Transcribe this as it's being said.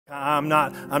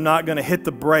I'm not going to hit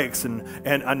the brakes and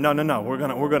no.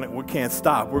 We can't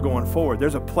stop. We're going forward.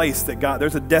 There's a place that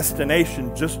there's a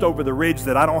destination just over the ridge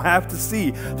that I don't have to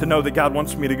see to know that God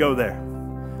wants me to go there.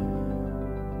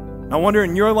 I wonder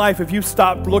in your life if you've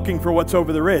stopped looking for what's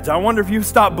over the ridge. I wonder if you've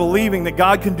stopped believing that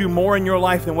God can do more in your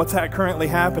life than what's currently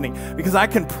happening. Because I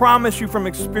can promise you from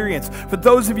experience, for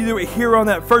those of you that were here on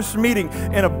that first meeting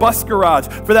in a bus garage,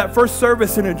 for that first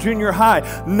service in a junior high,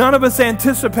 none of us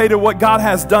anticipated what God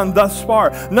has done thus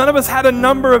far. None of us had a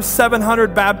number of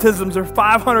 700 baptisms or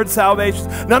 500 salvations.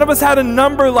 None of us had a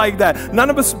number like that. None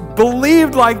of us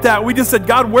believed like that. We just said,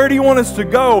 God, where do you want us to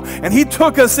go? And He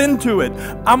took us into it.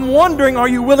 I'm wondering, are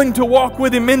you willing to walk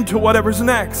with Him into whatever's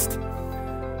next?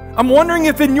 I'm wondering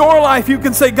if in your life you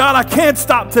can say, God, I can't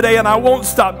stop today and I won't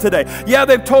stop today. Yeah,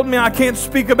 they've told me I can't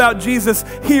speak about Jesus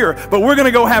here, but we're going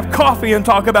to go have coffee and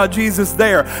talk about Jesus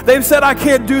there. They've said I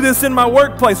can't do this in my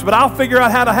workplace, but I'll figure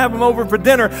out how to have them over for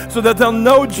dinner so that they'll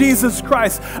know Jesus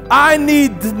Christ. I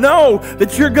need to know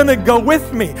that you're going to go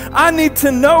with me. I need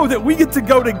to know that we get to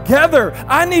go together.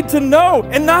 I need to know,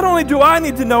 and not only do I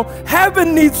need to know,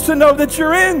 heaven needs to know that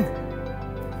you're in.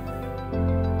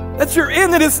 That you're in,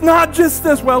 that it's not just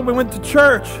this, well, we went to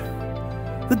church.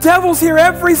 The devil's here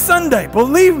every Sunday,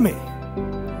 believe me.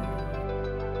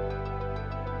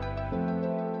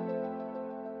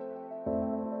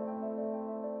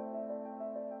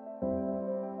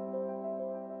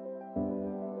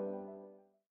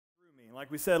 Like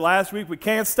we said last week, we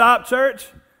can't stop, church.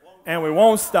 And we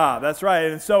won't stop. That's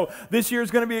right. And so this year is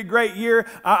going to be a great year.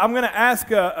 I'm going to ask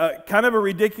a kind of a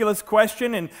ridiculous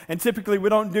question, and typically we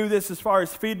don't do this as far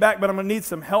as feedback, but I'm going to need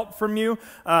some help from you.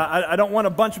 I don't want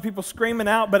a bunch of people screaming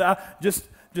out, but just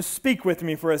speak with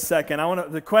me for a second.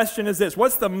 The question is this: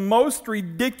 what's the most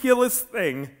ridiculous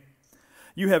thing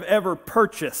you have ever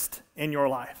purchased in your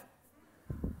life?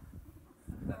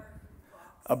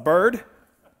 A bird?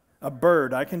 A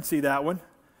bird. I can see that one.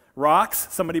 Rocks.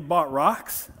 Somebody bought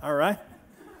rocks. All right.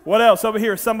 What else? Over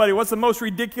here, somebody. What's the most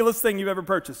ridiculous thing you've ever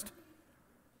purchased?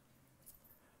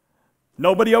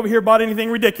 Nobody over here bought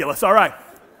anything ridiculous. All right.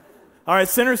 All right,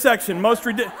 center section. Most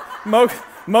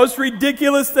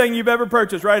ridiculous thing you've ever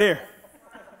purchased right here.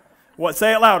 What?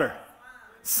 Say it louder.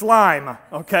 Slime.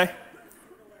 Okay.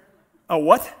 A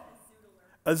what?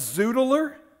 A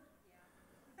zoodler?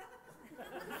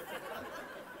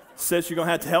 Sis, you're going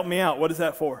to have to help me out. What is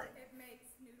that for?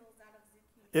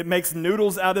 It makes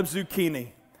noodles out of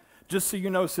zucchini. Just so you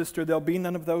know, sister, there'll be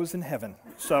none of those in heaven.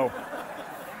 So, you're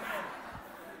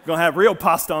going to have real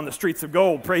pasta on the streets of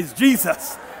gold. Praise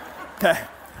Jesus. Okay.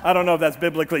 I don't know if that's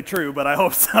biblically true, but I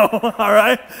hope so. All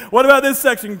right. What about this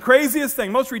section? Craziest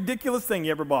thing, most ridiculous thing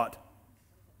you ever bought?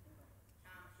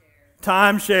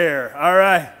 Timeshare. All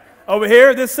right. Over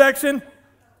here, this section?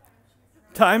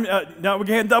 Now we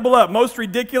can double up. Most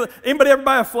ridiculous. Anybody ever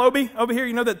buy a Flowbee over here?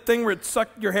 You know that thing where it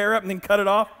sucked your hair up and then cut it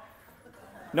off?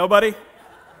 Nobody?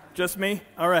 Just me?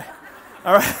 All right.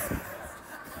 All right.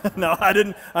 No, I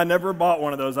didn't. I never bought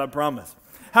one of those, I promise.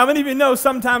 How many of you know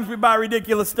sometimes we buy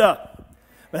ridiculous stuff?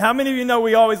 But how many of you know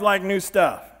we always like new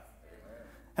stuff?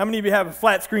 How many of you have a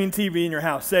flat screen TV in your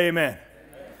house? Say amen.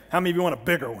 How many of you want a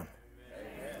bigger one?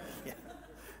 Yeah.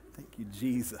 Thank you,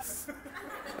 Jesus.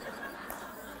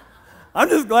 I'm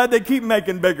just glad they keep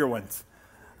making bigger ones.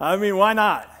 I mean, why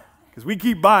not? Because we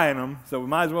keep buying them, so we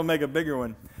might as well make a bigger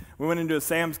one. We went into a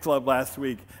Sam's Club last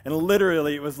week, and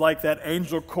literally it was like that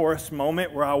angel chorus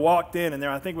moment where I walked in, and there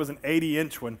I think it was an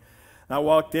 80-inch one. And I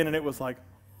walked in, and it was like,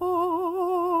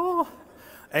 oh.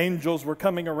 Angels were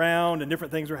coming around, and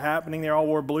different things were happening. They all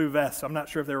wore blue vests. I'm not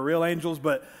sure if they were real angels,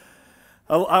 but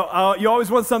you always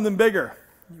want something bigger.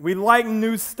 We like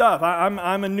new stuff.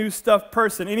 I'm a new stuff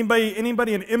person.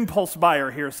 Anybody an impulse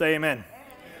buyer here? Say amen.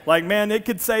 Like, man, it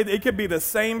could be the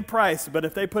same price, but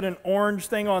if they put an orange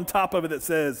thing on top of it that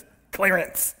says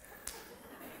clearance,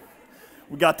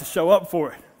 we got to show up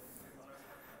for it.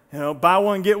 You know, buy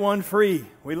one, get one free.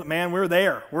 We're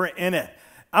there. We're in it.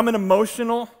 I'm an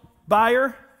emotional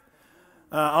buyer.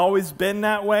 Always been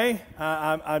that way.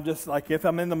 I'm just like, if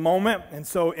I'm in the moment, and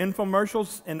so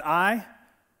infomercials and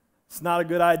it's not a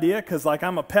good idea because, like,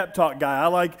 I'm a pep talk guy. I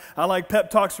like pep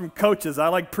talks from coaches. I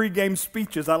like pregame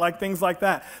speeches. I like things like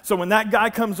that. So when that guy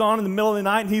comes on in the middle of the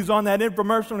night and he's on that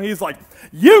infomercial and he's like,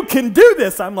 you can do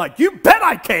this. I'm like, you bet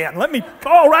I can. Let me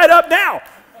call right up now.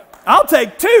 I'll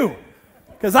take 2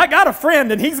 because I got a friend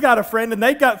and he's got a friend and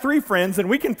they got 3 friends and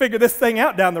we can figure this thing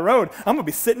out down the road. I'm going to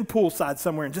be sitting poolside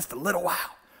somewhere in just a little while.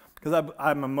 Because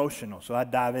I'm emotional, so I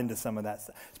dive into some of that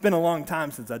stuff. It's been a long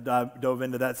time since I dove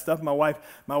into that stuff. My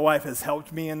wife has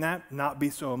helped me in that, not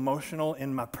be so emotional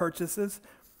in my purchases.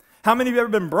 How many of you ever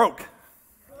been broke?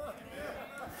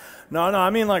 No, I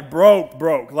mean like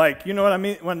broke. Like, you know what I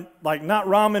mean? When, like, not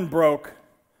ramen broke,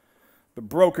 but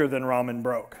broker than ramen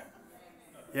broke.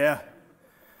 Yeah.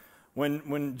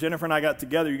 When Jennifer and I got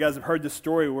together, you guys have heard this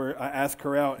story where I asked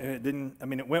her out, and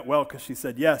it went well because she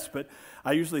said yes, but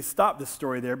I usually stop this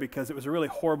story there because it was a really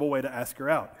horrible way to ask her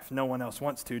out. If no one else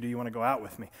wants to, do you want to go out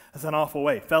with me? That's an awful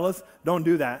way. Fellas, don't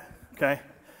do that, okay?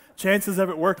 Chances of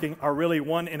it working are really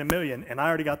 1 in a million, and I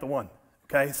already got the one,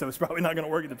 okay? So it's probably not going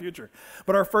to work in the future.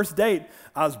 But our first date,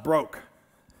 I was broke.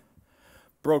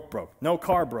 Broke. No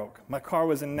car broke. My car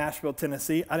was in Nashville,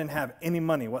 Tennessee. I didn't have any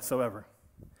money whatsoever.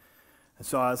 And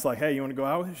so I was like, hey, you want to go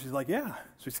out with me? She's like, yeah.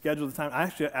 So we scheduled the time. I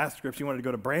actually asked her if she wanted to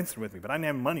go to Branson with me, but I didn't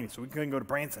have money, so we couldn't go to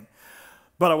Branson.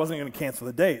 But I wasn't going to cancel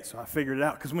the date, so I figured it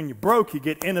out. Because when you're broke, you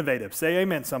get innovative. Say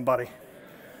amen, somebody. Amen.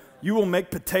 You will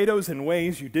make potatoes in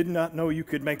ways you did not know you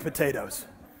could make potatoes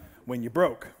when you're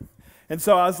broke. And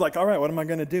so I was like, all right, what am I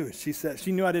going to do? She said,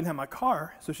 she knew I didn't have my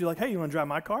car, so she's like, hey, you want to drive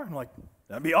my car? I'm like,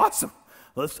 that'd be awesome.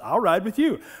 I'll ride with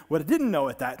you. What I didn't know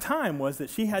at that time was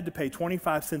that she had to pay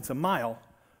 25 cents a mile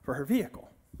for her vehicle.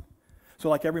 So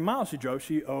like every mile she drove,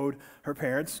 she owed her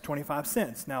parents 25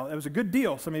 cents. Now, it was a good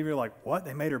deal. Some of you are like, what?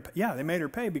 They made her pay? Yeah, they made her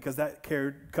pay because that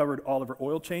covered all of her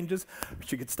oil changes.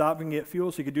 She could stop and get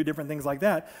fuel. She could do different things like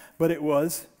that. But it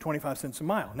was 25 cents a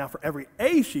mile. Now, for every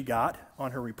A she got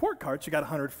on her report card, she got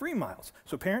 100 free miles.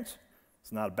 So parents,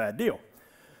 it's not a bad deal.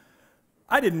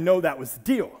 I didn't know that was the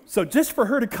deal. So just for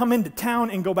her to come into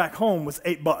town and go back home was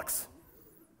 $8.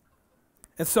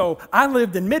 And so I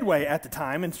lived in Midway at the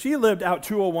time, and she lived out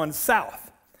 201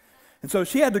 South. And so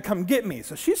she had to come get me.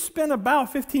 So she spent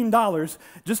about $15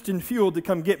 just in fuel to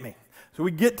come get me. So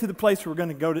we get to the place where we're going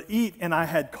to go to eat, and I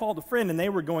had called a friend, and they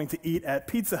were going to eat at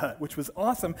Pizza Hut, which was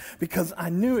awesome because I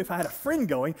knew if I had a friend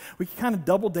going, we could kind of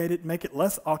double date it, make it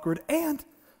less awkward, and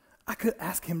I could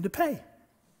ask him to pay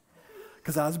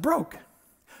because I was broke.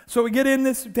 So we get in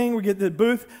this thing, we get to the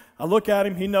booth. I look at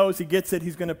him, he knows, he gets it,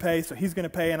 he's going to pay, so he's going to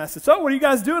pay. And I said, so what are you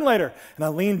guys doing later? And I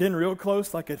leaned in real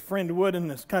close like a friend would and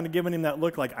was kind of giving him that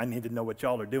look like, I need to know what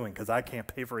y'all are doing because I can't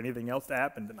pay for anything else to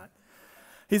happen tonight.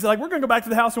 He's like, we're going to go back to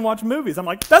the house and watch movies. I'm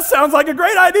like, that sounds like a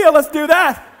great idea, let's do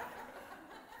that.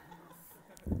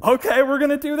 Okay, we're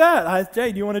going to do that. I said,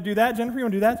 Jay, do you want to do that? Jennifer, you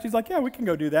want to do that? She's like, yeah, we can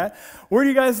go do that. Where do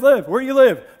you guys live? Where do you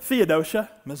live? Theodosia,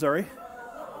 Missouri.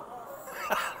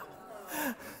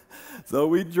 So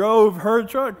we drove her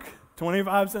truck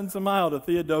 25 cents a mile to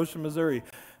Theodosia, Missouri,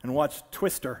 and watched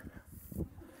Twister,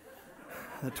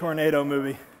 the tornado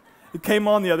movie. It came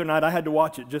on the other night. I had to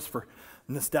watch it just for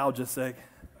nostalgia's sake.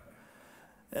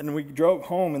 And we drove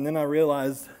home, and then I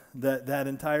realized that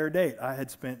entire date I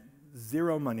had spent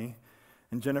zero money,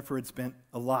 and Jennifer had spent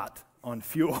a lot on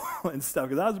fuel and stuff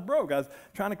because I was broke. I was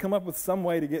trying to come up with some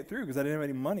way to get through because I didn't have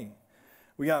any money.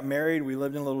 We got married. We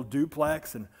lived in a little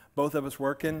duplex, and both of us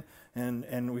working,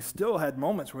 and we still had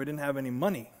moments where we didn't have any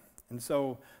money. And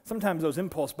so sometimes those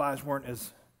impulse buys weren't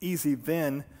as easy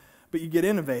then, but you get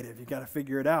innovative. You got to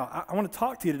figure it out. I want to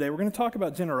talk to you today. We're going to talk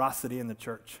about generosity in the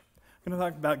church. We're going to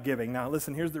talk about giving. Now,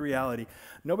 listen, here's the reality.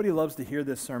 Nobody loves to hear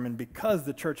this sermon because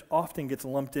the church often gets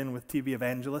lumped in with TV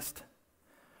evangelist.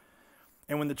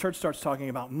 And when the church starts talking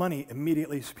about money,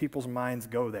 immediately people's minds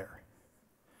go there.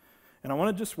 And I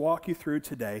want to just walk you through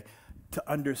today to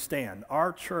understand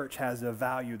our church has a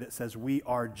value that says we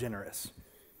are generous.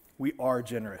 We are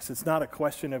generous. It's not a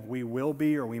question of we will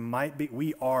be or we might be.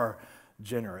 We are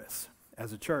generous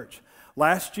as a church.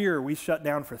 Last year, we shut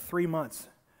down for 3 months,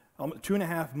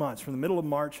 2.5 months, from the middle of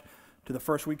March to the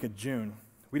first week of June.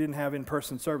 We didn't have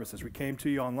in-person services. We came to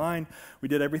you online. We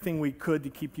did everything we could to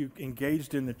keep you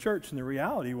engaged in the church, and the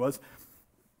reality was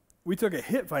we took a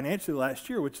hit financially last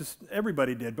year, which is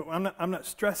everybody did, but I'm not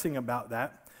stressing about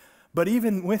that. But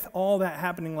even with all that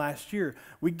happening last year,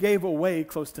 we gave away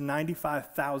close to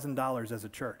 $95,000 as a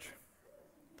church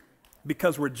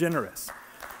because we're generous.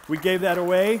 We gave that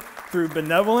away through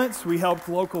benevolence. We helped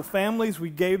local families. We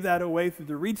gave that away through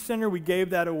the Reach Center. We gave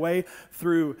that away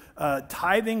through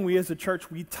tithing. We as a church,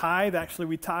 we tithe. Actually,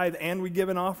 we tithe and we give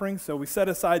an offering. So we set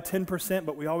aside 10%,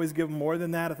 but we always give more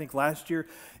than that. I think last year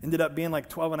ended up being like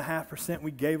 12.5%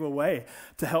 we gave away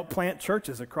to help plant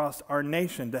churches across our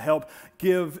nation, to help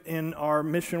give in our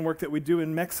mission work that we do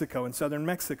in Mexico, in southern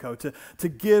Mexico, to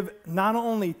give not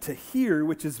only to here,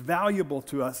 which is valuable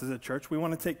to us as a church. We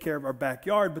want to take care of our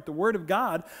backyard, but the Word of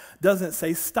God doesn't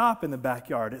say stop in the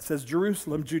backyard. It says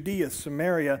Jerusalem, Judea,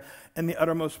 Samaria, and the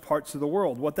uttermost parts of the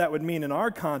world. What that would mean in our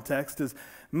context is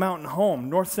Mountain Home,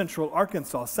 North Central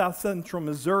Arkansas, South Central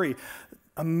Missouri,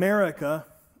 America,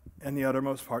 and the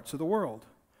uttermost parts of the world.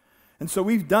 And so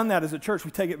we've done that as a church. We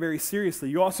take it very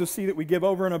seriously. You also see that we give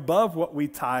over and above what we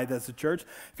tithe as a church.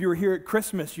 If you were here at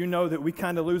Christmas, you know that we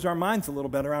kind of lose our minds a little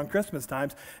bit around Christmas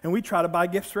times, and we try to buy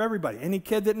gifts for everybody. Any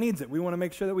kid that needs it, we want to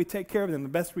make sure that we take care of them the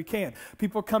best we can.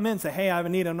 People come in and say, hey, I have a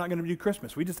need, I'm not going to do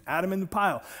Christmas. We just add them in the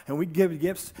pile, and we give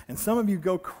gifts, and some of you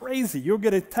go crazy. You'll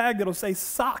get a tag that'll say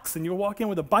socks, and you'll walk in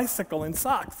with a bicycle and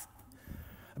socks.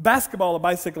 A basketball, a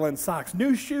bicycle, and socks,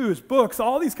 new shoes, books,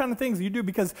 all these kind of things you do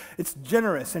because it's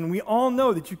generous. And we all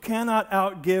know that you cannot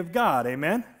outgive God,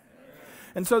 amen?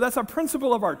 And so that's our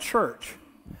principle of our church.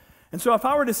 And so if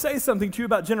I were to say something to you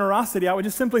about generosity, I would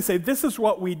just simply say, this is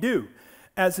what we do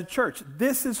as a church.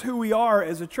 This is who we are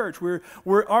as a church. We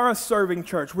are a serving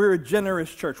church. We're a generous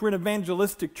church. We're an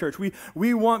evangelistic church.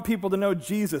 We want people to know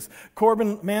Jesus.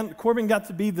 Corbin got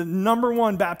to be the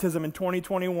 #1 baptism in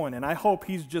 2021, and I hope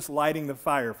he's just lighting the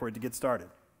fire for it to get started.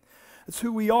 That's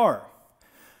who we are.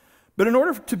 But in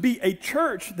order to be a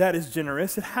church that is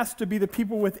generous, it has to be the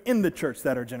people within the church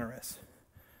that are generous.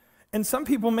 And some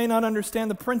people may not understand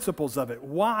the principles of it,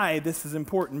 why this is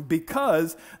important,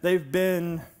 because they've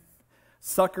been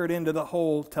suckered into the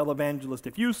whole televangelist.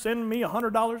 If you send me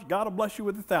 $100, God will bless you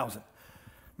with 1,000.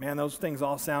 Man, those things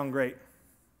all sound great.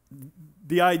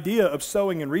 The idea of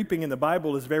sowing and reaping in the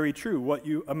Bible is very true. What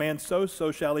a man sows,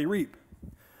 so shall he reap.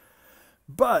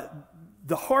 But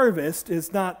the harvest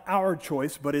is not our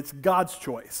choice, but it's God's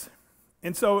choice.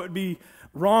 And so it would be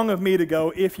wrong of me to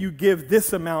go, if you give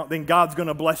this amount, then God's going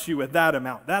to bless you with that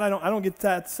amount. That I don't get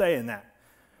that saying that.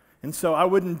 And so I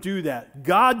wouldn't do that.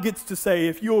 God gets to say,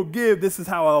 if you'll give, this is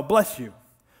how I'll bless you.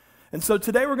 And so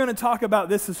today we're going to talk about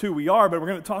this is who we are, but we're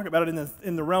going to talk about it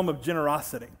in the realm of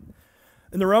generosity,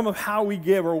 in the realm of how we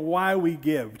give or why we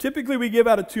give. Typically we give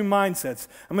out of 2 mindsets.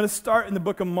 I'm going to start in the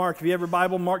book of Mark. If you have your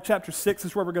Bible, Mark chapter 6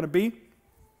 is where we're going to be.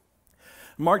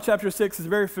 Mark chapter 6 is a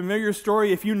very familiar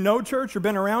story. If you know church or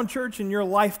been around church in your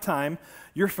lifetime,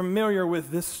 you're familiar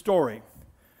with this story.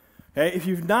 Okay, if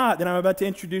you've not, then I'm about to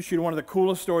introduce you to one of the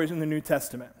coolest stories in the New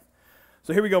Testament.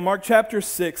 So here we go, Mark chapter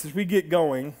 6, as we get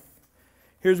going,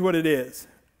 here's what it is.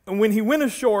 And when he went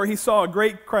ashore, he saw a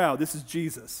great crowd. This is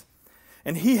Jesus.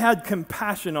 And he had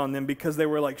compassion on them because they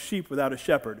were like sheep without a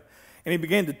shepherd. And he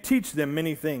began to teach them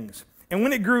many things. And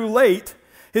when it grew late,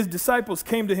 his disciples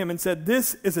came to him and said,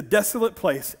 this is a desolate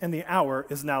place, and the hour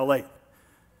is now late.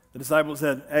 The disciples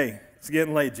said, hey, it's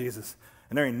getting late, Jesus,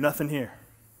 and there ain't nothing here.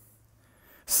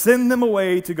 Send them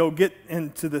away to go get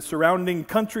into the surrounding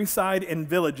countryside and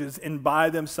villages and buy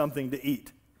them something to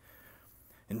eat.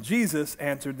 And Jesus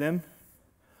answered them,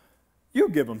 you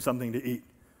give them something to eat.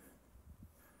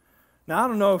 Now, I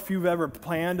don't know if you've ever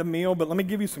planned a meal, but let me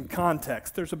give you some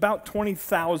context. There's about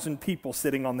 20,000 people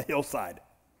sitting on the hillside.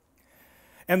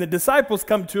 And the disciples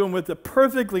come to him with a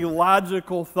perfectly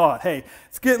logical thought. Hey,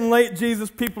 it's getting late, Jesus.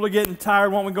 People are getting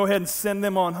tired. Why don't we go ahead and send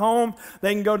them on home?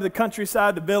 They can go to the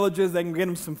countryside, the villages. They can get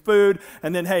them some food.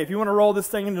 And then, hey, if you want to roll this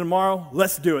thing into tomorrow,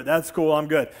 let's do it. That's cool. I'm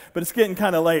good. But it's getting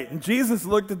kind of late. And Jesus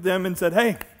looked at them and said,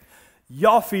 hey,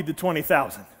 y'all feed the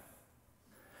 20,000.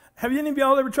 Have any of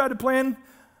y'all ever tried to plan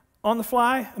on the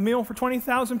fly a meal for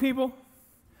 20,000 people?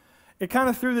 It kind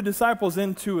of threw the disciples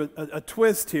into a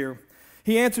twist here.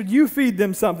 He answered, you feed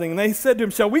them something. And they said to him,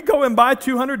 shall we go and buy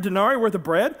 200 denarii worth of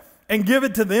bread and give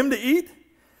it to them to eat?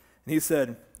 And he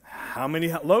said, how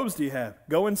many loaves do you have?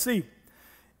 Go and see.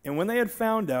 And when they had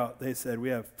found out, they said, we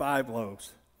have 5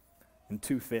 loaves and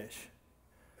 2 fish.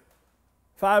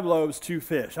 5 loaves, 2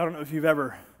 fish. I don't know if you've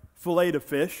ever filleted a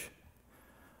fish,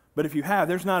 but if you have,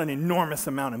 there's not an enormous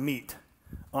amount of meat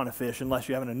on a fish unless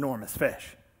you have an enormous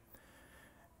fish.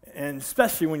 And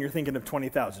especially when you're thinking of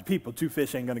 20,000 people, 2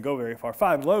 fish ain't going to go very far.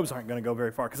 5 loaves aren't going to go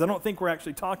very far, because I don't think we're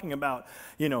actually talking about,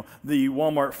 the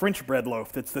Walmart French bread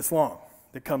loaf that's this long,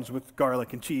 that comes with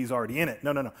garlic and cheese already in it.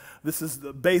 No. This is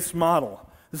the base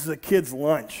model. This is a kid's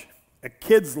lunch. A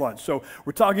kid's lunch. So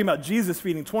we're talking about Jesus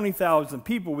feeding 20,000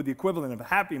 people with the equivalent of a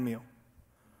Happy Meal.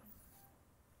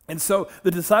 And so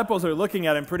the disciples are looking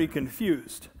at him pretty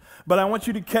confused. But I want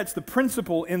you to catch the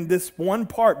principle in this one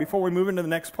part before we move into the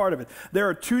next part of it. There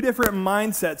are 2 different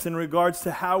mindsets in regards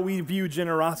to how we view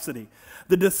generosity.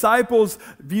 The disciples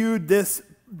viewed this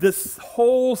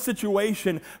whole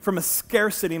situation from a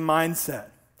scarcity mindset.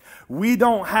 We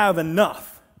don't have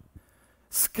enough.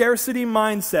 Scarcity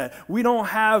mindset. We don't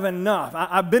have enough.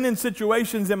 I've been in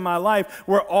situations in my life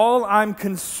where all I'm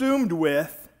consumed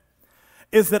with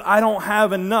is that I don't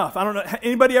have enough. I don't know,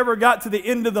 anybody ever got to the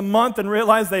end of the month and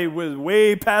realized they was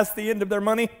way past the end of their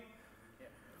money?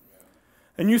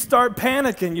 And you start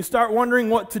panicking, you start wondering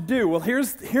what to do. Well,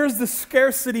 here's the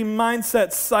scarcity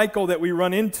mindset cycle that we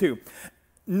run into.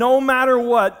 No matter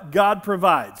what, God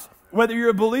provides. Whether you're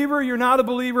a believer or you're not a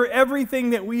believer,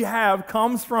 everything that we have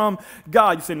comes from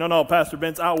God. You say, no, Pastor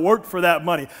Vince, I worked for that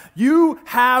money. You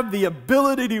have the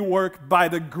ability to work by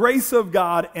the grace of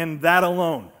God and that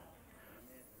alone.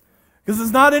 Because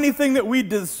it's not anything that we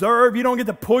deserve. You don't get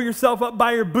to pull yourself up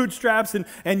by your bootstraps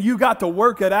and you got to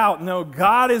work it out. No,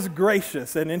 God is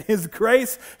gracious, and in His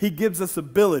grace, He gives us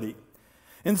ability.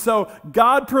 And so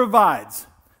God provides.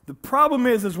 The problem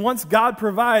is once God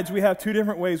provides, we have two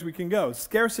different ways we can go.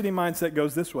 Scarcity mindset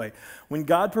goes this way. When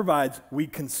God provides, we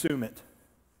consume it.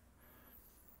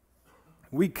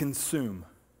 We consume.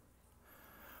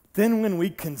 Then when we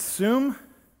consume,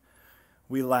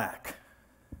 we lack.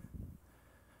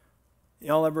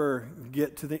 Y'all ever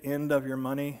get to the end of your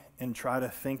money and try to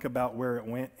think about where it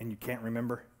went and you can't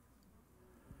remember?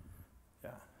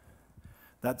 Yeah.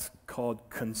 That's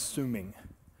called consuming.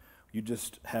 You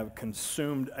just have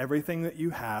consumed everything that you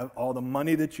have, all the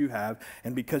money that you have,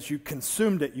 and because you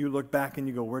consumed it, you look back and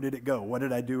you go, where did it go? What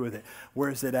did I do with it? Where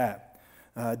is it at?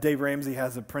 Dave Ramsey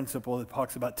has a principle that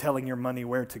talks about telling your money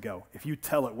where to go. If you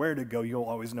tell it where to go, you'll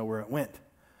always know where it went.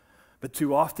 But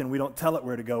too often, we don't tell it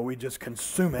where to go. We just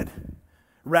consume it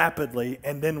rapidly,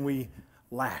 and then we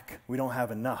lack. We don't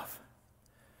have enough.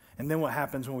 And then what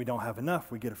happens when we don't have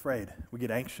enough? We get afraid. We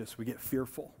get anxious. We get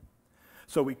fearful.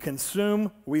 So we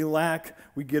consume, we lack,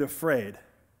 we get afraid.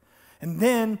 And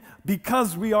then,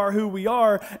 because we are who we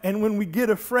are, and when we get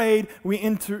afraid, we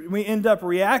end up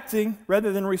reacting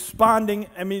rather than responding.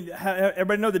 I mean,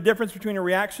 everybody know the difference between a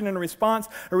reaction and a response?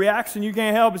 A reaction you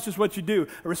can't help, it's just what you do.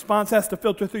 A response has to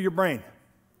filter through your brain.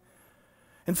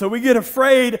 And so we get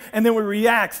afraid, and then we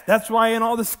react. That's why in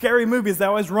all the scary movies, they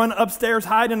always run upstairs,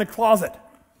 hide in a closet.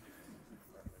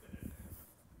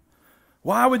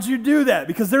 Why would you do that?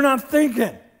 Because they're not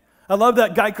thinking. I love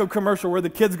that Geico commercial where the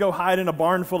kids go hide in a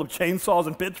barn full of chainsaws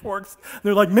and pitchforks.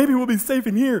 They're like, maybe we'll be safe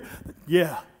in here.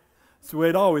 Yeah, that's the way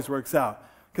it always works out.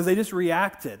 Because they just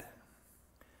reacted.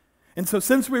 And so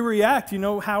since we react, you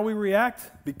know how we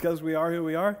react? Because we are who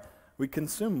we are, we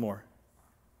consume more.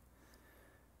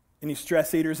 Any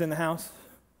stress eaters in the house?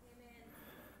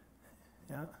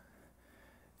 Amen.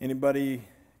 Yeah. Anybody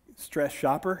stress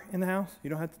shopper in the house?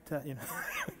 You don't have to tell, you know.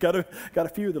 got a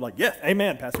few that are like, yes,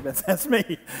 amen, Pastor Ben, that's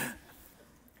me.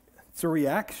 It's a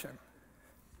reaction.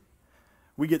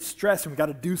 We get stressed and we got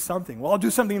to do something. Well, I'll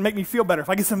do something to make me feel better. If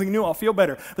I get something new, I'll feel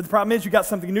better. But the problem is you got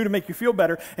something new to make you feel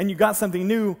better, and you got something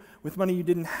new with money you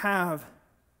didn't have.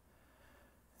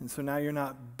 And so now you're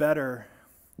not better.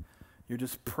 You're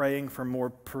just praying for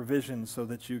more provision so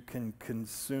that you can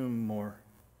consume more.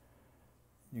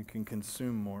 You can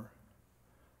consume more.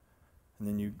 And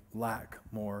then you lack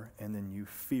more, and then you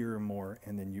fear more,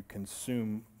 and then you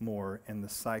consume more, and the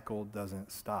cycle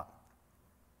doesn't stop.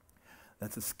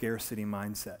 That's a scarcity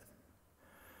mindset.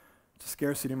 It's a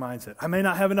scarcity mindset. I may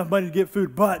not have enough money to get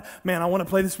food, but, man, I want to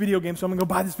play this video game, so I'm going to go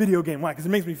buy this video game. Why? Because it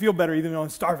makes me feel better even though I'm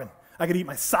starving. I could eat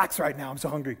my socks right now. I'm so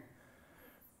hungry.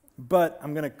 But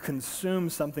I'm going to consume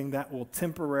something that will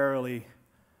temporarily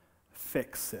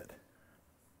fix it.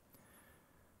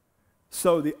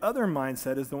 So the other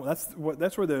mindset is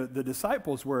that's where the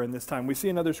disciples were in this time. We see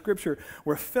another scripture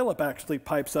where Philip actually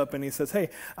pipes up and he says, hey,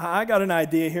 I got an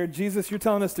idea here. Jesus, you're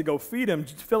telling us to go feed him.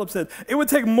 Philip said, it would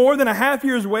take more than a half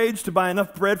year's wage to buy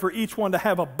enough bread for each one to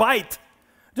have a bite.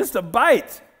 Just a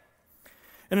bite.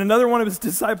 And another one of his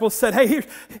disciples said, hey,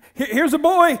 here's a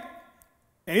boy,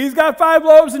 and he's got 5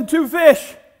 loaves and 2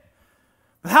 fish.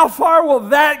 But how far will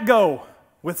that go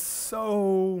with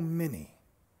so many?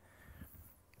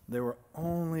 They were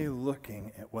only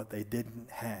looking at what they didn't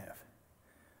have.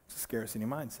 It's a scarcity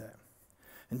mindset.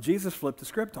 And Jesus flipped the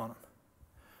script on them.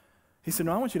 He said,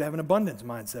 no, I want you to have an abundance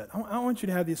mindset. I want you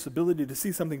to have this ability to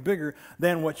see something bigger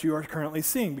than what you are currently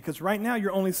seeing. Because right now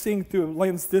you're only seeing through a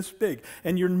lens this big.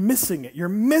 And you're missing it. You're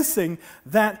missing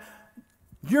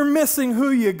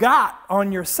who you got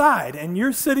on your side. And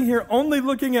you're sitting here only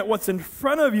looking at what's in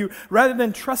front of you rather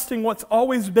than trusting what's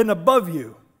always been above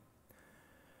you.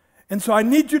 And so I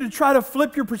need you to try to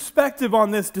flip your perspective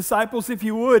on this, disciples, if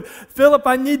you would. Philip,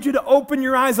 I need you to open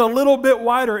your eyes a little bit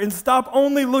wider and stop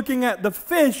only looking at the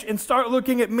fish and start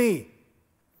looking at me.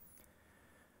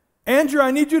 Andrew,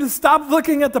 I need you to stop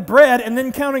looking at the bread and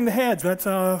then counting the heads. That's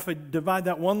if I divide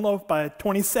that 1 loaf by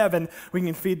 27, we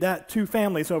can feed that 2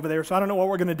 families over there, so I don't know what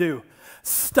we're going to do.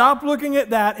 Stop looking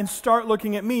at that and start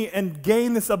looking at me and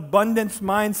gain this abundance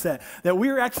mindset that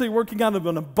we're actually working out of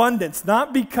an abundance,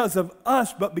 not because of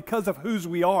us, but because of whose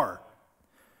we are.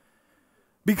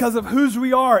 because of whose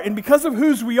we are. And because of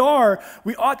whose we are,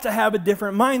 we ought to have a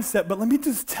different mindset. But let me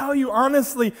just tell you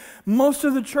honestly, most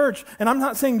of the church, and I'm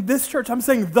not saying this church, I'm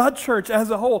saying the church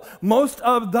as a whole, most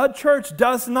of the church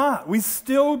does not. We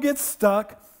still get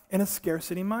stuck in a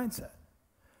scarcity mindset.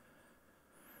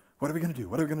 What are we going to do?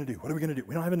 What are we going to do? What are we going to do?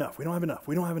 We don't have enough. We don't have enough.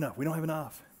 We don't have enough. We don't have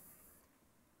enough.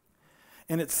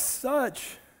 And it's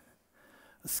such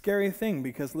a scary thing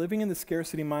because living in the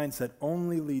scarcity mindset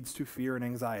only leads to fear and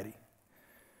anxiety.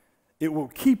 It will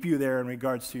keep you there in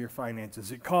regards to your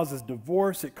finances. It causes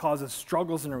divorce. It causes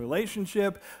struggles in a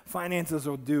relationship. Finances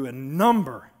will do a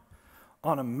number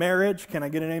on a marriage. Can I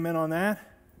get an amen on that?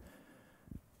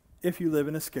 If you live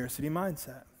in a scarcity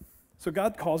mindset. So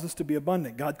God calls us to be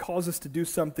abundant. God calls us to do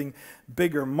something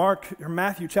bigger.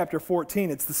 Matthew chapter 14,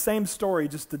 it's the same story,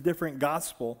 just a different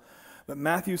gospel. But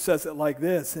Matthew says it like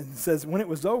this, and it says, when it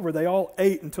was over, they all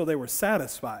ate until they were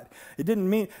satisfied. It didn't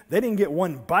mean they didn't get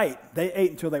one bite. They ate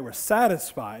until they were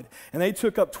satisfied, and they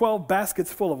took up 12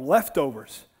 baskets full of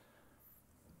leftovers.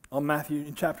 Well, Matthew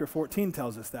in chapter 14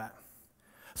 tells us that.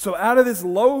 So out of these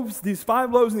loaves, these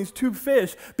 5 loaves and these 2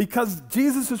 fish, because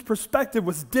Jesus' perspective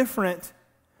was different,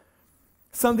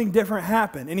 something different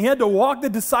happened. And he had to walk the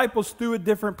disciples through a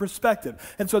different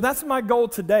perspective. And so that's my goal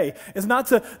today, is not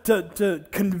to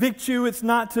convict you. It's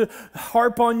not to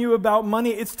harp on you about money.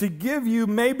 It's to give you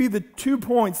maybe the 2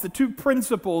 points, the 2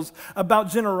 principles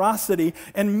about generosity,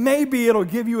 and maybe it'll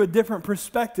give you a different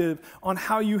perspective on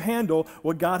how you handle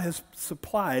what God has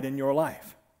supplied in your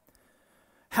life.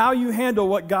 How you handle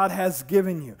what God has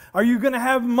given you. Are you going to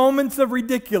have moments of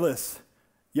ridiculous?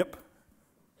 Yep,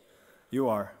 you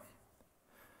are.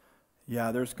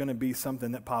 Yeah, there's going to be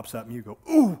something that pops up and you go,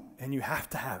 ooh, and you have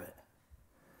to have it.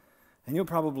 And you'll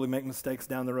probably make mistakes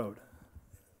down the road.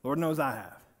 Lord knows I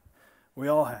have. We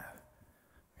all have.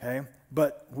 Okay?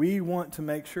 But we want to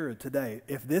make sure today,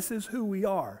 if this is who we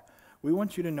are, we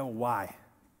want you to know why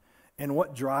and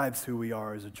what drives who we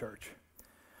are as a church.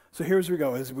 So here's where we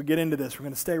go. As we get into this, we're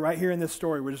going to stay right here in this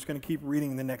story. We're just going to keep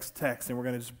reading the next text, and we're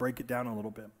going to just break it down a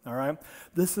little bit, all right?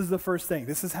 This is the first thing.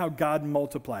 This is how God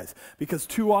multiplies. Because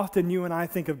too often you and I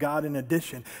think of God in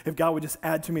addition. If God would just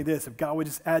add to me this, if God would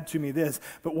just add to me this.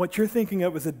 But what you're thinking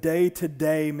of is a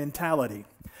day-to-day mentality.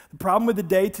 The problem with the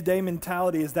day-to-day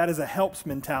mentality is that is a helps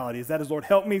mentality. Is that is, Lord,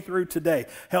 help me through today.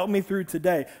 Help me through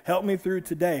today. Help me through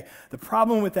today. The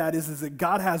problem with that is that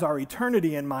God has our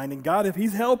eternity in mind. And God, if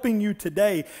he's helping you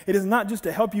today, it is not just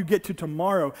to help you get to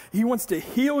tomorrow. He wants to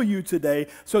heal you today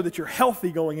so that you're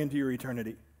healthy going into your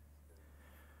eternity.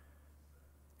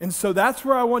 And so that's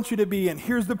where I want you to be. And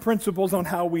here's the principles on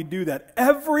how we do that.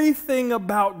 Everything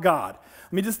about God.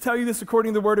 Let me just tell you this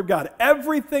according to the Word of God.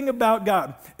 Everything about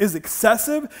God is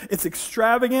excessive, it's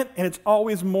extravagant, and it's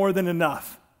always more than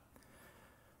enough.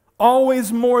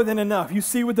 Always more than enough. You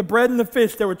see with the bread and the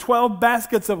fish, there were 12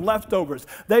 baskets of leftovers.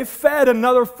 They fed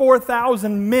another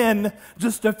 4,000 men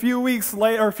just a few weeks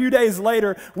later, or a few days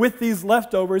later with these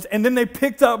leftovers, and then they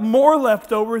picked up more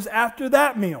leftovers after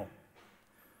that meal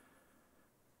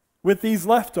with these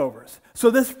leftovers.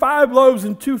 So this 5 loaves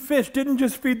and 2 fish didn't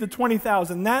just feed the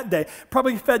 20,000 that day.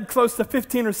 Probably fed close to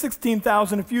 15 or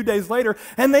 16,000 a few days later,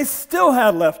 and they still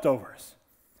had leftovers.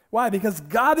 Why? Because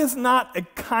God is not a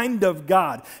kind of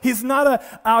God. He's not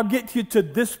a, I'll get you to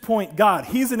this point God.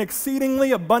 He's an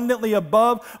exceedingly abundantly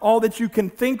above all that you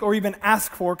can think or even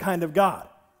ask for kind of God.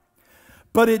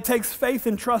 But it takes faith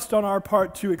and trust on our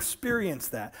part to experience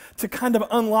that, to kind of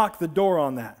unlock the door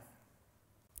on that.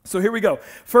 So here we go.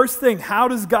 First thing, how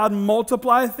does God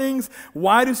multiply things?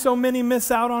 Why do so many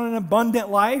miss out on an abundant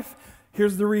life?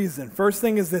 Here's the reason. First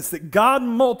thing is this, that God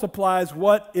multiplies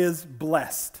what is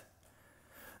blessed.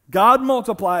 God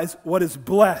multiplies what is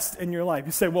blessed in your life.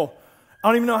 You say, well, I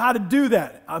don't even know how to do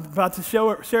that. I'm about to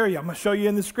share you. I'm going to show you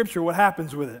in the scripture what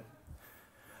happens with it.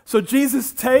 So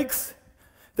Jesus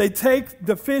they take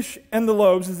the fish and the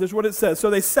loaves, this is what it says. So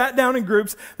they sat down in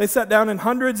groups, they sat down in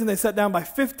hundreds, and they sat down by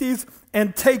 50s,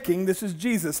 and taking, this is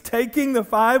Jesus, taking the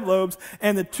 5 loaves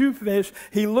and the 2 fish,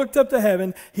 he looked up to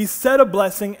heaven, he said a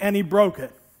blessing, and he broke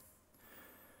it.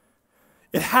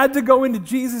 It had to go into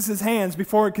Jesus' hands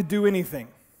before it could do anything.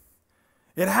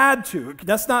 It had to.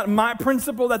 That's not my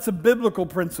principle, that's a biblical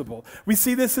principle. We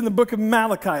see this in the book of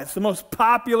Malachi. It's the most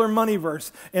popular money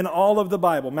verse in all of the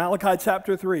Bible. Malachi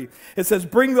chapter 3. It says,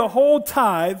 bring the whole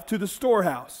tithe to the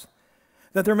storehouse,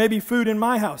 that there may be food in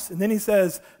my house. And then he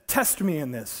says, test me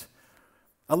in this.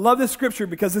 I love this scripture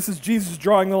because this is Jesus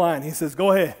drawing the line. He says,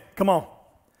 go ahead, come on.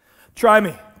 Try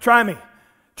me, try me,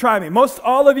 try me. Most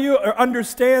all of you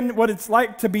understand what it's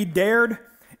like to be dared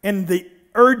and the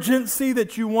urgency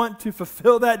that you want to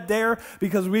fulfill that dare,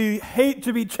 because we hate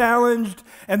to be challenged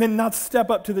and then not step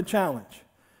up to the challenge.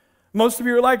 Most of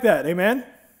you are like that, amen?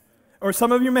 Or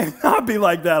some of you may not be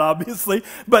like that, obviously,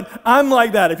 but I'm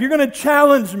like that. If you're going to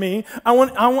challenge me, I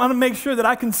want to make sure that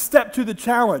I can step to the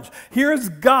challenge. Here's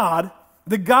God,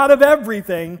 the God of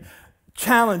everything,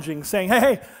 challenging, saying,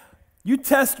 hey, you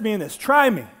test me in this. Try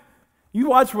me. You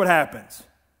watch what happens.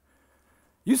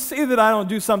 You see that I don't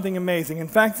do something amazing. In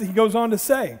fact, he goes on to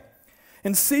say,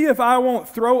 and see if I won't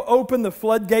throw open the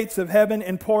floodgates of heaven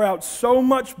and pour out so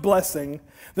much blessing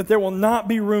that there will not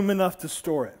be room enough to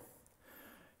store it.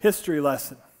 History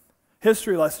lesson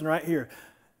right here.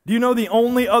 Do you know the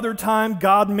only other time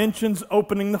God mentions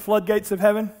opening the floodgates of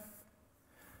heaven?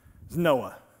 It's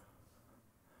Noah.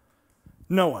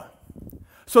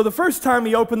 So the first time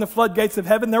he opened the floodgates of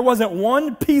heaven, there wasn't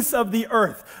one piece of the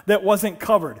earth that wasn't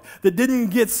covered, that didn't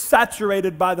get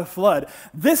saturated by the flood.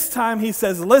 This time he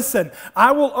says, listen,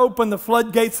 I will open the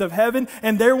floodgates of heaven,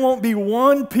 and there won't be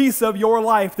one piece of your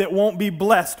life that won't be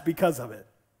blessed because of it.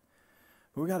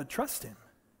 But we got to trust him.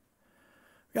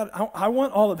 I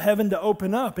want all of heaven to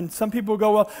open up. And some people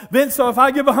go, well, Vince, so if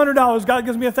I give $100, God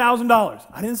gives me $1,000.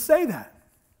 I didn't say that.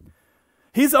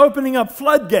 He's opening up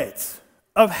floodgates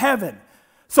of heaven.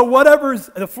 So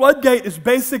the floodgate is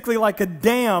basically like a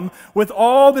dam with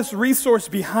all this resource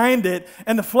behind it,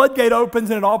 and the floodgate opens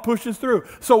and it all pushes through.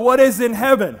 So what is in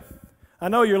heaven? I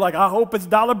know you're like, I hope it's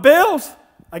dollar bills.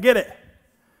 I get it.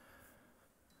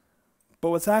 But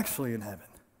what's actually in heaven?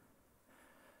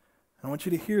 I want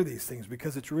you to hear these things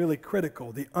because it's really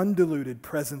critical. The undiluted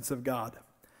presence of God,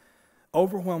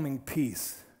 overwhelming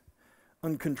peace,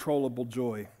 uncontrollable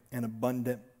joy, and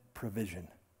abundant provision.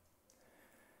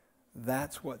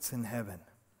 That's what's in heaven.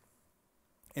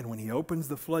 And when he opens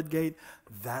the floodgate,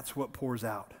 that's what pours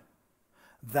out.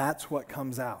 That's what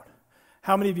comes out.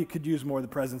 How many of you could use more of the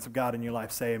presence of God in your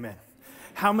life? Say amen.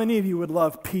 How many of you would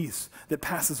love peace that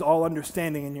passes all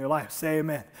understanding in your life? Say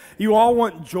amen. You all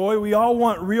want joy. We all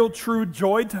want real, true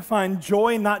joy, to find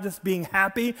joy, not just being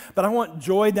happy, but I want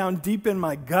joy down deep in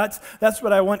my guts. That's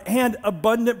what I want. And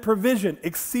abundant provision,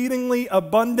 exceedingly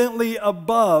abundantly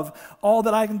above all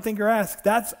that I can think or ask.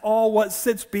 That's all what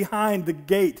sits behind the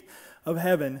gate of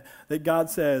heaven that God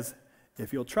says,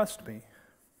 if you'll trust me,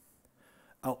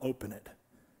 I'll open it.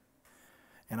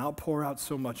 And I'll pour out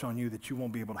so much on you that you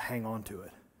won't be able to hang on to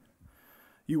it.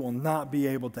 You will not be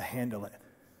able to handle it.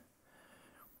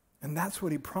 And that's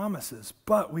what he promises.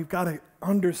 But we've got to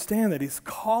understand that he's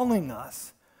calling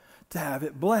us to have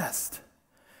it blessed.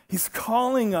 He's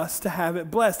calling us to have it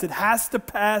blessed. It has to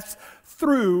pass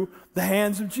through the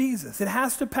hands of Jesus. It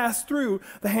has to pass through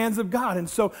the hands of God. And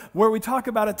so where we talk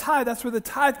about a tithe, that's where the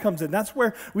tithe comes in. That's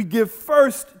where we give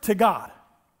first to God.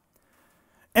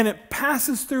 And it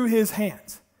passes through his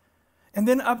hands. And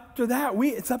then after that,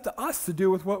 it's up to us to do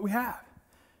with what we have.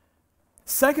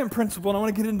 Second principle, and I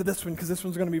want to get into this one because this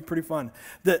one's going to be pretty fun,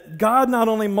 that God not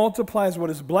only multiplies what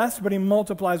is blessed, but he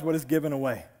multiplies what is given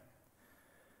away.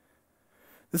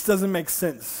 This doesn't make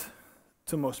sense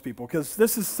to most people because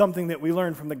this is something that we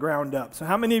learn from the ground up. So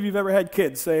how many of you have ever had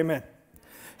kids? Say amen.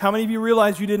 How many of you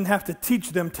realize you didn't have to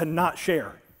teach them to not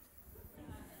share?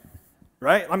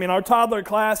 Right? I mean, our toddler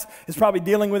class is probably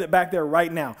dealing with it back there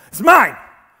right now. It's mine.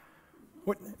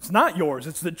 It's not yours,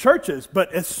 it's the church's.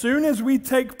 But as soon as we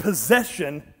take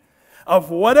possession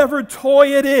of whatever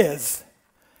toy it is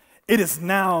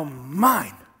now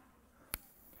mine.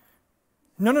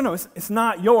 No, it's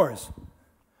not yours.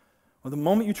 Well, the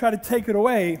moment you try to take it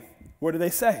away, what do they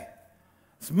say?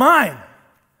 It's mine.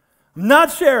 I'm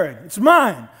not sharing. It's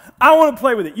mine. I want to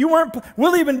play with it.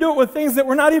 We'll even do it with things that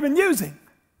we're not even using.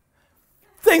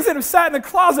 Things that have sat in the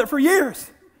closet for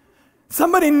years.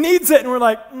 Somebody needs it, and we're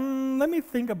like, let me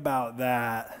think about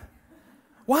that.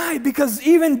 Why? Because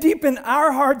even deep in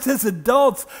our hearts as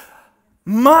adults,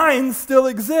 mine still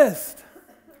exist.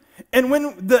 And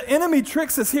when the enemy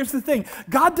tricks us, here's the thing.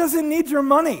 God doesn't need your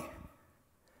money.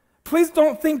 Please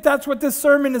don't think that's what this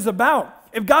sermon is about.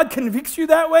 If God convicts you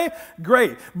that way,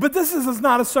 great. But this is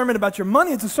not a sermon about your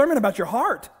money. It's a sermon about your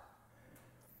heart.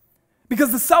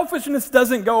 Because the selfishness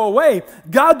doesn't go away.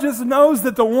 God just knows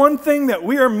that the one thing that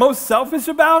we are most selfish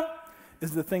about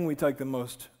is the thing we take the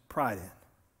most pride in.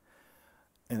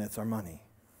 And it's our money.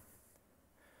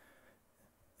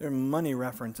 There are money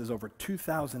references over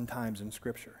 2,000 times in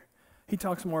Scripture. He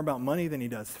talks more about money than he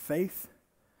does faith,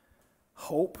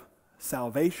 hope,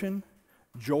 salvation,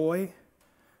 joy,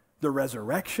 the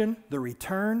resurrection, the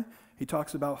return. He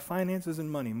talks about finances and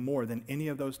money more than any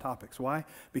of those topics. Why?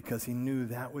 Because he knew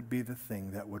that would be the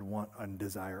thing that would want and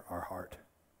desire our heart.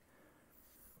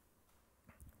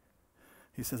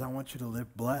 He says, I want you to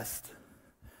live blessed.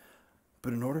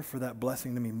 But in order for that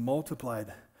blessing to be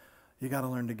multiplied, you got to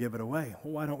learn to give it away.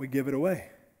 Well, why don't we give it away?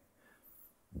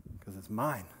 Because because it's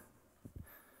mine.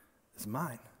 It's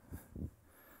mine.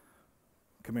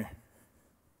 Come here.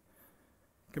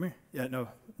 Come here. Yeah,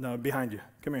 no, behind you.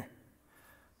 Come here.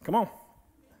 Come on.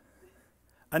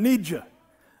 I need you.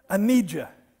 I need you.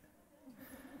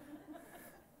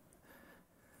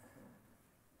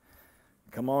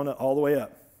 Come on all the way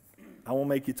up. I won't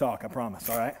make you talk, I promise,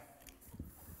 all right?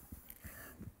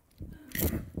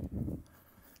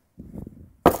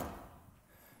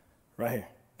 Right here.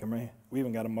 Come right here. We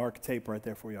even got a mark tape right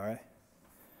there for you, all right?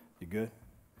 You good?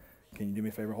 Can you do me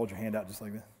a favor? Hold your hand out just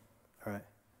like this. All right.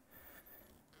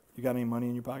 You got any money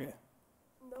in your pocket?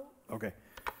 No. Okay.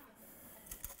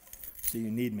 So you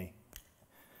need me.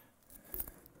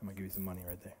 I'm going to give you some money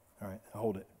right there. All right.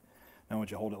 Hold it. Now I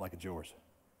want you to hold it like it's yours.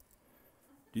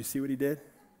 Do you see what he did?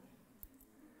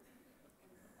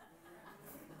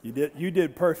 You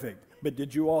did perfect. But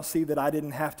did you all see that I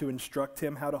didn't have to instruct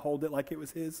him how to hold it like it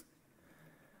was his?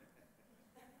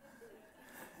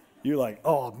 You're like,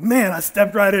 oh man, I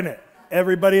stepped right in it.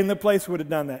 Everybody in the place would have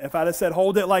done that. If I'd have said,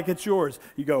 hold it like it's yours,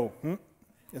 you go,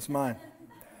 it's mine.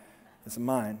 It's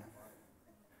mine.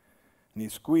 And he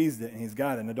squeezed it and he's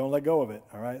got it. Now don't let go of it.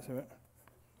 All right?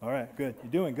 All right, good.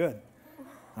 You're doing good.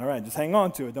 All right, just hang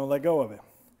on to it. Don't let go of it.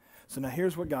 So now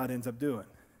here's what God ends up doing.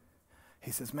 He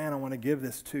says, man, I want to give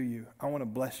this to you. I want to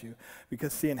bless you.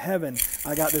 Because see, in heaven,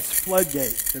 I got this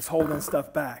floodgate that's holding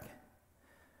stuff back.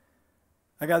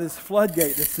 I got this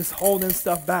floodgate that's just holding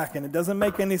stuff back. And it doesn't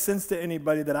make any sense to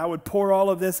anybody that I would pour all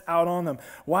of this out on them.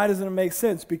 Why doesn't it make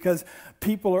sense? Because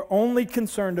people are only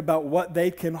concerned about what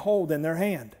they can hold in their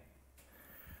hand.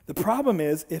 The problem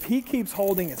is, if he keeps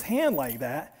holding his hand like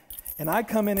that, and I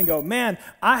come in and go, man,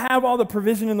 I have all the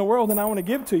provision in the world and I want to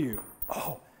give to you.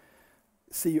 Oh,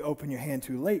 see, you open your hand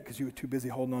too late because you were too busy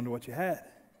holding on to what you had.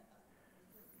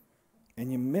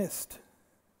 And you missed,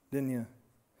 didn't you?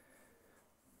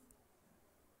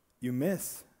 You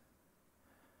miss.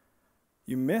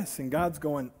 You miss, and God's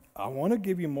going, I want to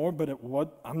give you more, but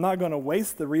I'm not going to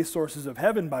waste the resources of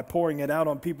heaven by pouring it out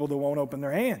on people that won't open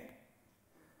their hand.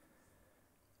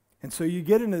 And so you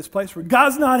get into this place where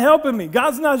God's not helping me.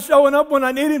 God's not showing up when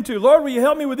I need him to. Lord, will you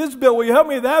help me with this bill? Will you help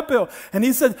me with that bill? And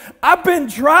he said, I've been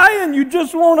trying. You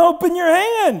just won't open your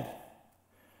hand.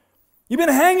 You've been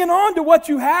hanging on to what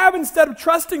you have instead of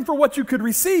trusting for what you could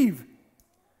receive.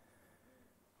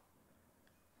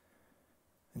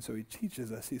 And so he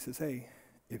teaches us. He says, hey,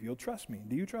 if you'll trust me.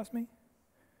 Do you trust me?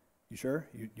 You sure?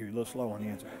 You're a little slow on the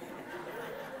answer.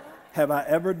 Have I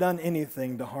ever done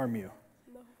anything to harm you?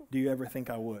 Do you ever think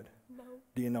I would? No.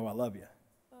 Do you know I love you?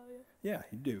 Yeah. Yeah,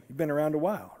 you do. You've been around a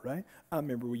while, right? I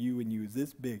remember when you was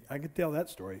this big. I could tell that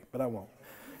story, but I won't.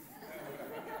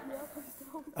 Yeah, please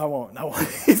don't. I won't.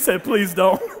 He said, please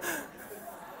don't.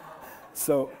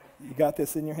 So you got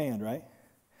this in your hand, right?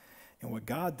 And what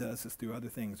God does is through other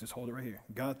things. Just hold it right here.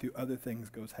 God through other things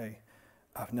goes, hey,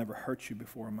 I've never hurt you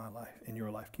before in my life, in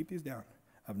your life. Keep these down.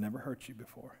 I've never hurt you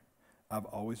before. I've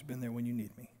always been there when you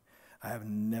need me. I have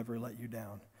never let you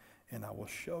down. And I will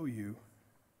show you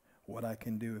what I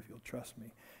can do if you'll trust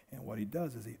me. And what he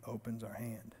does is he opens our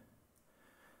hand.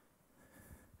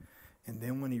 And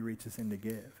then when he reaches in to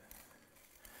give,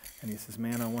 and he says,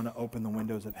 man, I want to open the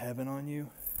windows of heaven on you,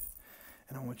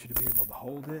 and I want you to be able to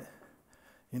hold it.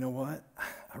 You know what?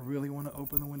 I really want to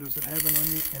open the windows of heaven on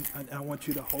you, and I want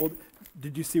you to hold it.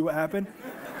 Did you see what happened? Is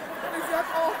that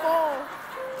awful?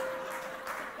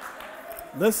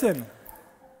 Listen.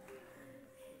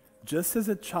 Just as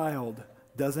a child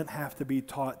doesn't have to be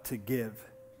taught to give,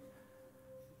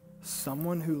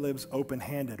 someone who lives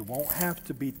open-handed won't have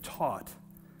to be taught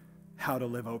how to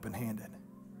live open-handed.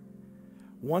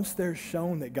 Once they're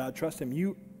shown that God trusts them,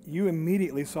 you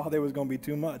immediately saw there was going to be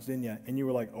too much, didn't you? And you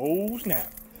were like, oh,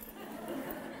 snap.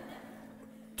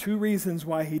 Two reasons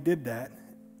why he did that.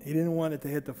 He didn't want it to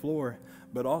hit the floor,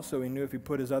 but also he knew if he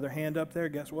put his other hand up there,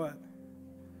 guess what?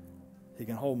 He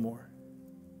can hold more.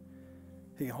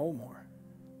 He can hold more.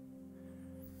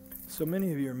 So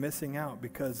many of you are missing out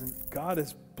because God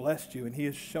has blessed you and he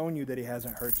has shown you that he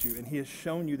hasn't hurt you and he has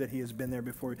shown you that he has been there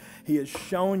before you. He has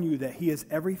shown you that he is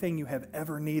everything you have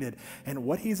ever needed. And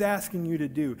what he's asking you to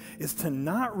do is to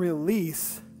not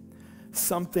release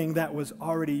something that was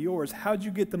already yours. How'd you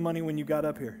get the money when you got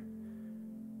up here?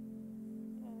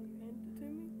 You handed it to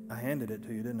me? I handed it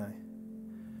to you, didn't I?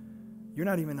 You're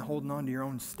not even holding on to your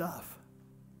own stuff.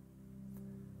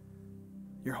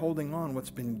 You're holding on what's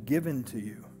been given to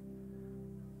you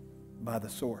by the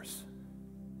source.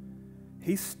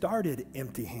 He started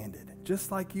empty-handed,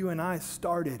 just like you and I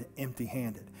started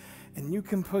empty-handed. And you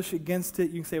can push against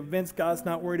it. You can say, Vince, God's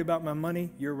not worried about my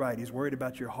money. You're right. He's worried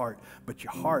about your heart. But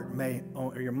your heart may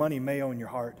own, or your money may own your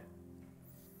heart.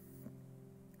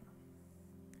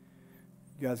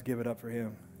 You guys give it up for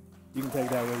him. You can take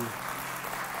that with you.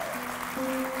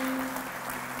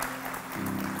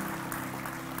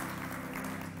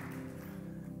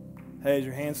 Hey, is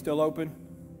your hand still open?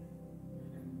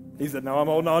 He said, no, I'm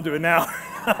holding on to it now.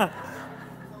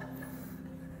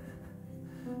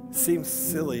 Seems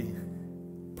silly.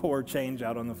 Pour change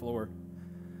out on the floor.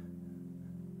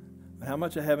 But how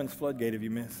much of heaven's floodgate have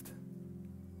you missed?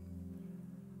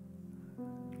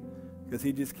 Because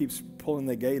he just keeps pulling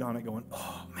the gate on it going,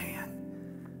 oh,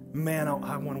 man,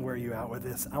 I want to wear you out with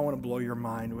this. I want to blow your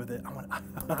mind with it.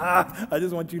 I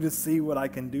just want you to see what I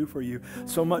can do for you.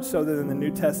 So much so that in the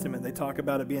New Testament, they talk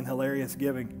about it being hilarious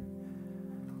giving.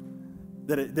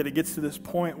 That it gets to this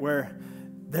point where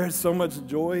there's so much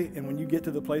joy, and when you get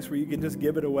to the place where you can just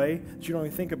give it away, that you don't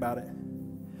even think about it.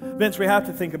 Vince, we have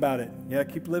to think about it. Yeah,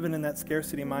 keep living in that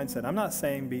scarcity mindset. I'm not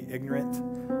saying be ignorant.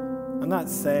 I'm not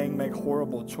saying make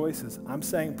horrible choices. I'm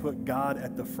saying put God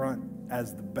at the front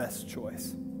as the best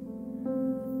choice.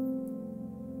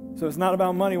 So it's not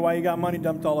about money, why you got money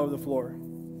dumped all over the floor.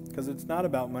 Because it's not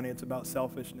about money, it's about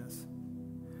selfishness.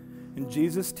 And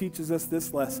Jesus teaches us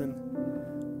this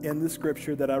lesson in the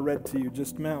scripture that I read to you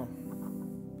just now.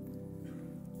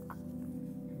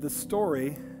 The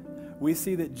story, we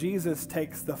see that Jesus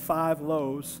takes the 5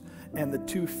 loaves and the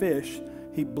 2 fish,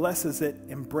 he blesses it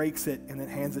and breaks it and then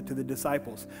hands it to the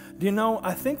disciples. Do you know,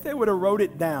 I think they would have wrote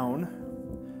it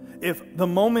down if the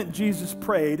moment Jesus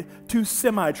prayed, 2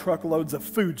 semi-truckloads of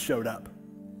food showed up.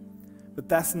 But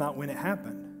that's not when it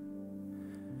happened.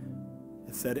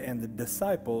 It said, and the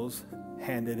disciples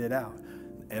handed it out.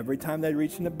 Every time they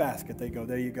reach in the basket, they go,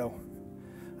 there you go.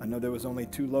 I know there was only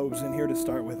 2 loaves in here to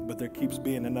start with, but there keeps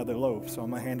being another loaf, so I'm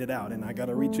going to hand it out. And I got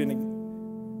to reach in and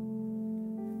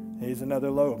here's another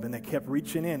loaf. And they kept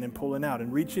reaching in and pulling out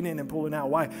and reaching in and pulling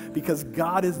out. Why? Because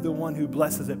God is the one who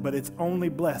blesses it, but it's only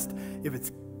blessed if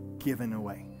it's given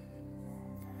away.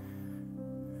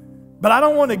 But I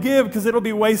don't want to give because it'll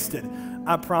be wasted.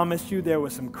 I promise you there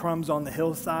was some crumbs on the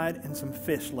hillside and some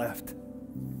fish left.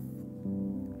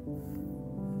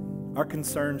 Our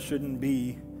concern shouldn't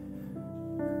be,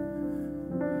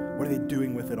 what are they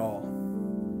doing with it all?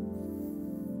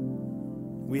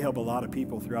 We help a lot of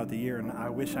people throughout the year, and I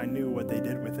wish I knew what they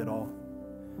did with it all.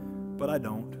 But I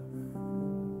don't.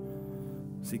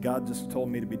 See, God just told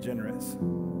me to be generous.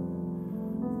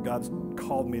 God's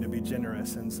called me to be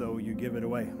generous, and so you give it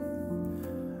away.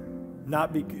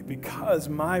 Not because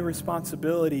my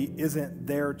responsibility isn't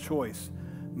their choice.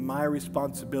 My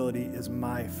responsibility is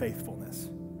my faithfulness.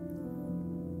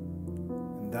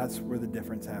 And that's where the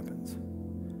difference happens.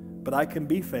 But I can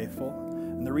be faithful,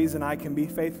 and the reason I can be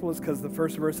faithful is because the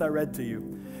first verse I read to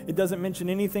you, it doesn't mention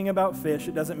anything about fish.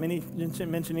 It doesn't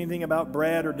mention anything about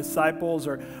bread or disciples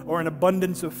or an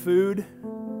abundance of food.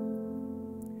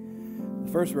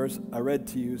 The first verse I read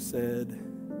to you said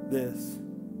this.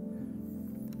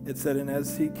 It said, and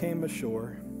as he came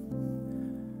ashore,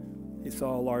 he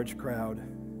saw a large crowd,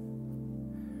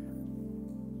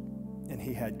 and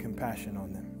he had compassion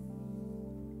on them,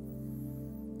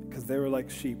 because they were like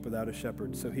sheep without a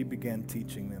shepherd, so he began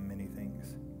teaching them many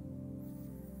things.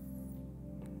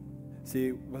 See,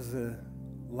 it was a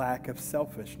lack of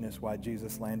selfishness why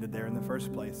Jesus landed there in the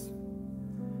first place.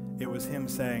 It was him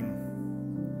saying,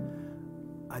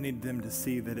 I need them to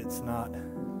see that it's not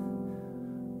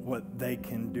what they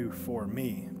can do for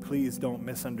me. Please don't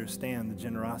misunderstand the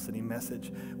generosity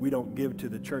message. We don't give to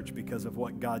the church because of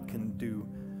what God can do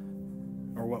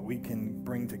or what we can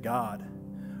bring to God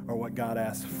or what God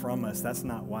asks from us. That's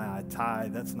not why I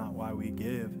tithe. That's not why we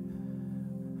give.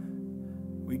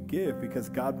 We give because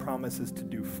God promises to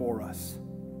do for us.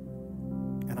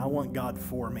 And I want God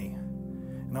for me.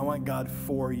 And I want God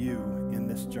for you in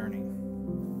this journey.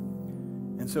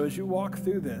 And so as you walk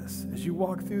through this,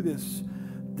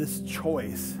 this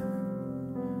choice,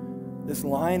 this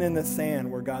line in the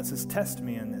sand where God says, test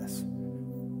me in this.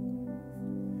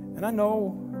 And I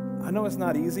know it's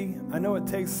not easy. I know it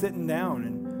takes sitting down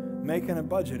and making a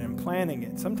budget and planning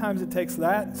it. Sometimes it takes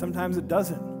that. Sometimes it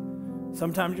doesn't.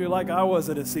 Sometimes you're like I was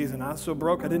at a season. I was so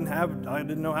broke I didn't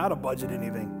know how to budget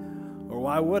anything. Or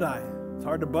why would I? It's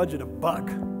hard to budget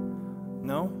 $1.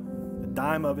 No, a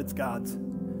dime of it's God's.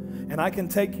 And I can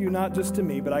take you not just to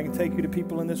me, but I can take you to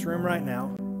people in this room right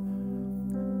now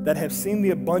that have seen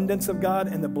the abundance of God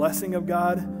and the blessing of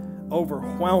God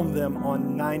overwhelm them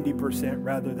on 90%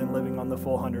 rather than living on the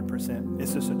full 100%.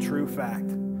 It's just a true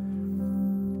fact.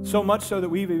 So much so that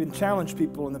we've even challenged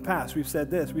people in the past. We've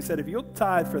said this. We said, if you'll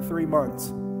tithe for 3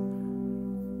 months,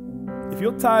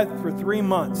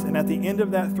 and at the end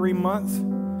of that 3 months,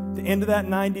 the end of that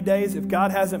 90 days, if God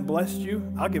hasn't blessed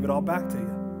you, I'll give it all back to you.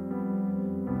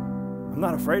 I'm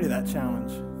not afraid of that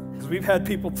challenge because we've had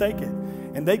people take it.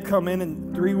 And they come in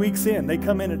and 3 weeks in, they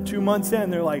come in and 2 months in,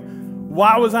 they're like,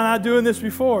 why was I not doing this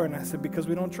before? And I said, because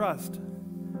we don't trust.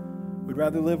 We'd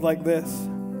rather live like this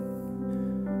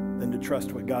than to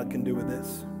trust what God can do with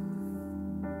this.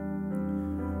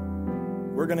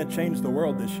 We're going to change the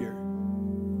world this year.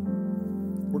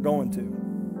 We're going to.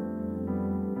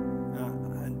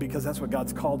 Because that's what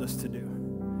God's called us to do.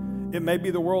 It may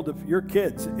be the world of your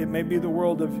kids. It may be the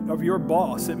world of your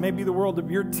boss. It may be the world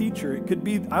of your teacher. It could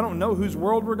be, I don't know whose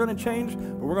world we're going to change,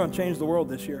 but we're going to change the world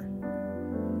this year.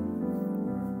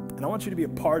 And I want you to be a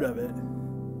part of it.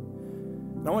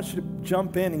 And I want you to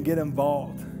jump in and get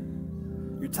involved.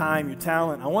 Your time, your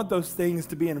talent. I want those things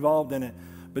to be involved in it.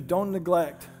 But don't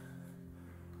neglect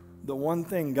the one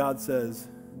thing God says,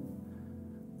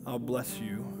 I'll bless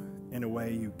you in a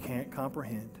way you can't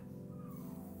comprehend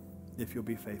if you'll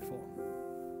be faithful.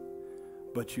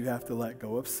 But you have to let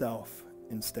go of self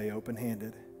and stay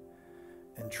open-handed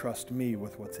and trust me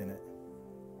with what's in it.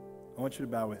 I want you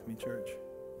to bow with me, church.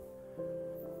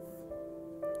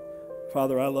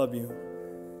 Father, I love you.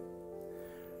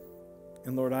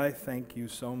 And Lord, I thank you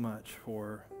so much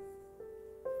for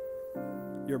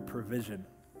your provision.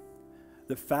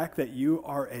 The fact that you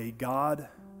are a God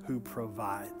who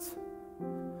provides.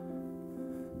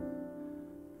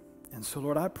 And so,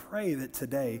 Lord, I pray that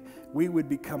today we would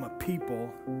become a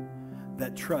people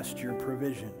that trust your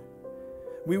provision.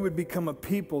 We would become a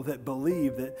people that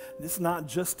believe that it's not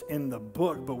just in the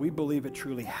book, but we believe it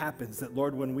truly happens. That,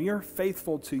 Lord, when we are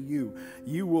faithful to you,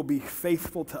 you will be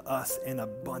faithful to us in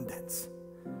abundance.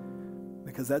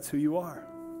 Because that's who you are.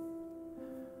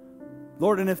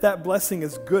 Lord, and if that blessing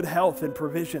is good health and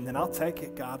provision, then I'll take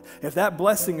it, God. If that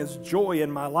blessing is joy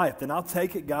in my life, then I'll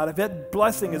take it, God. If that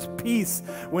blessing is peace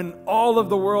when all of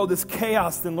the world is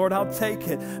chaos, then Lord, I'll take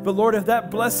it. But Lord, if that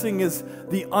blessing is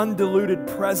the undiluted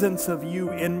presence of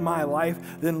you in my life,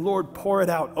 then Lord, pour it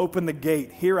out. Open the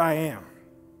gate. Here I am.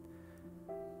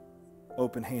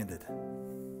 Open-handed.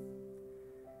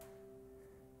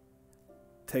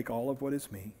 Take all of what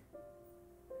is me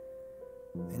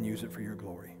and use it for your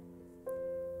glory.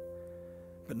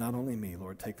 But not only me,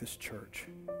 Lord, take this church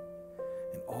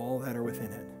and all that are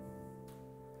within it.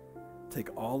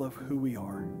 Take all of who we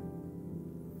are.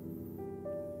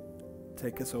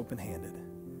 Take us open-handed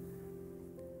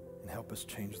and help us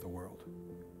change the world.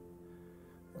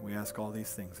 And we ask all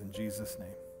these things in Jesus' name.